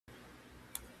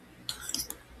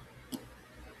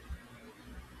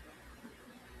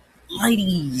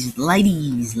Ladies,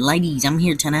 I'm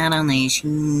here tonight on the show,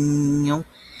 and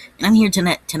I'm here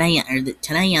today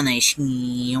on the show,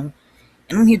 and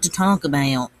I'm here to talk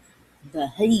about the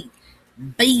Heat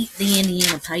beat the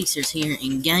Indiana Pacers here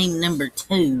in game number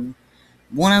 2,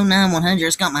 109-100.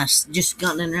 Just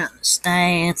got done writing the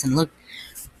stats and got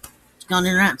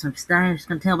done writing some stats.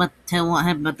 Gonna tell what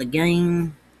happened about the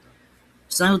game.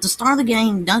 So at the start of the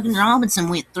game, Duncan Robinson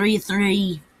went 3 of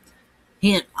 3,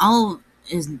 hit all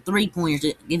his 3-pointers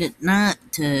to get it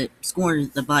to score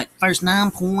the first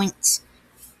 9 points,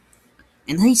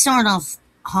 and he started off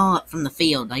hot from the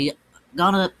field. They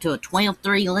got up to a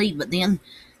 12-3 lead, but then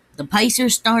the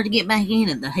Pacers started to get back in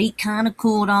it. The Heat kind of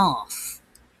cooled off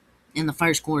in the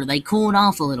first quarter. They cooled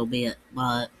off a little bit,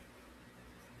 but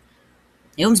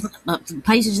the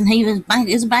Pacers and Heat it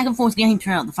was a back and forth game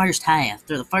throughout the first half.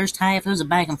 Through the first half, it was a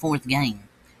back and forth game,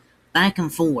 back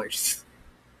and forth.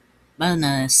 But in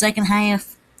the second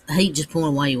half, the Heat just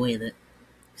pulled away with it.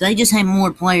 They just had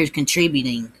more players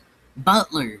contributing.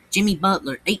 Jimmy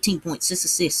Butler, 18 points, 6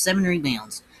 assists, 7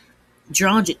 rebounds.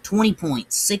 Dragic, 20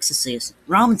 points, 6 assists.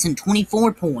 Robinson,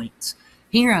 24 points.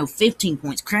 Hero, 15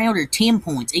 points. Crowder, 10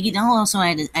 points. Iguodala also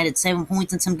added 7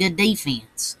 points and some good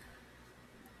defense.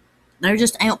 They're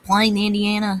just outplaying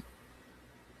Indiana.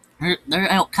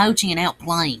 They're out coaching and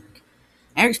outplaying.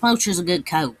 Eric Spoelstra's a good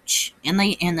coach, and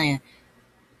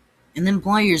them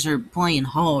players are playing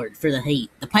hard for the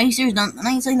Heat. The Pacers I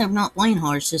ain't saying they're not playing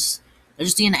hard. It's just they're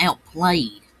just getting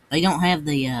outplayed. They don't have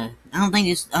the. I don't think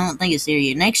it's their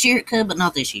year. Next year it could, but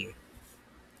not this year.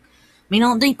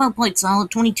 Oladipo played solid,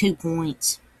 22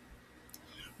 points.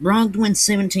 Brogdon,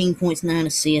 17 points, 9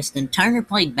 assists, and Turner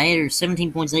played better,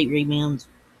 17 points, 8 rebounds.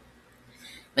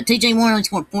 But T.J. Warren only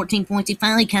scored 14 points. He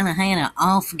finally kind of had an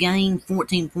off game,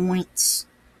 14 points.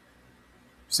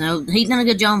 So he's done a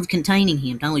good job of containing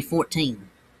him to only 14.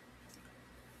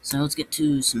 So let's get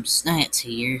to some stats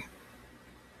here.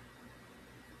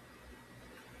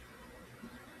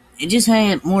 It just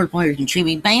had more players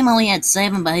contribute. Bam only had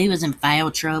 7, but he was in foul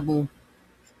trouble.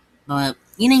 But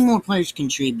you need more players to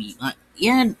contribute.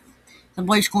 Some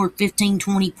players scored 15,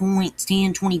 20 points,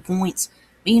 10, 20 points.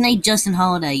 But you need Justin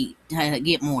Holiday to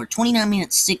get more. 29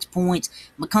 minutes, 6 points.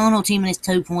 McConnell, 10 minutes,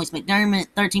 2 points. McDermott,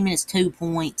 13 minutes, 2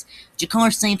 points.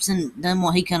 Jakar Sampson done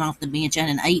what he cut off the bench at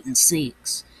an 8 and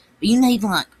 6. But you need,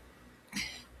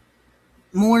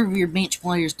 more of your bench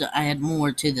players to add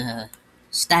more to the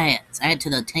stats. Add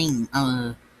to the team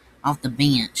off the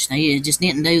bench. They just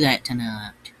didn't do that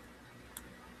tonight.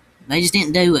 They just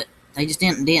didn't do it. They just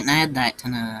didn't add that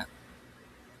tonight.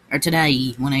 Or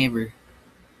today, whenever.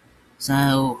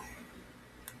 So,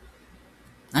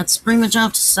 that's pretty much all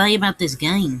to say about this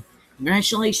game.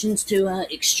 Congratulations to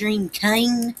Extreme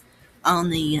Kane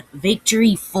on the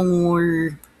victory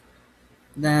for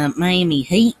the Miami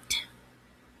Heat.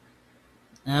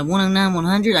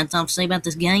 109-100, that's all to say about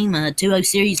this game. 2-0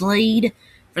 series lead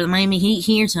for the Miami Heat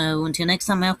here. So, until next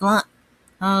time, Malcolm,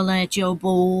 holla at your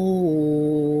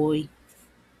boy.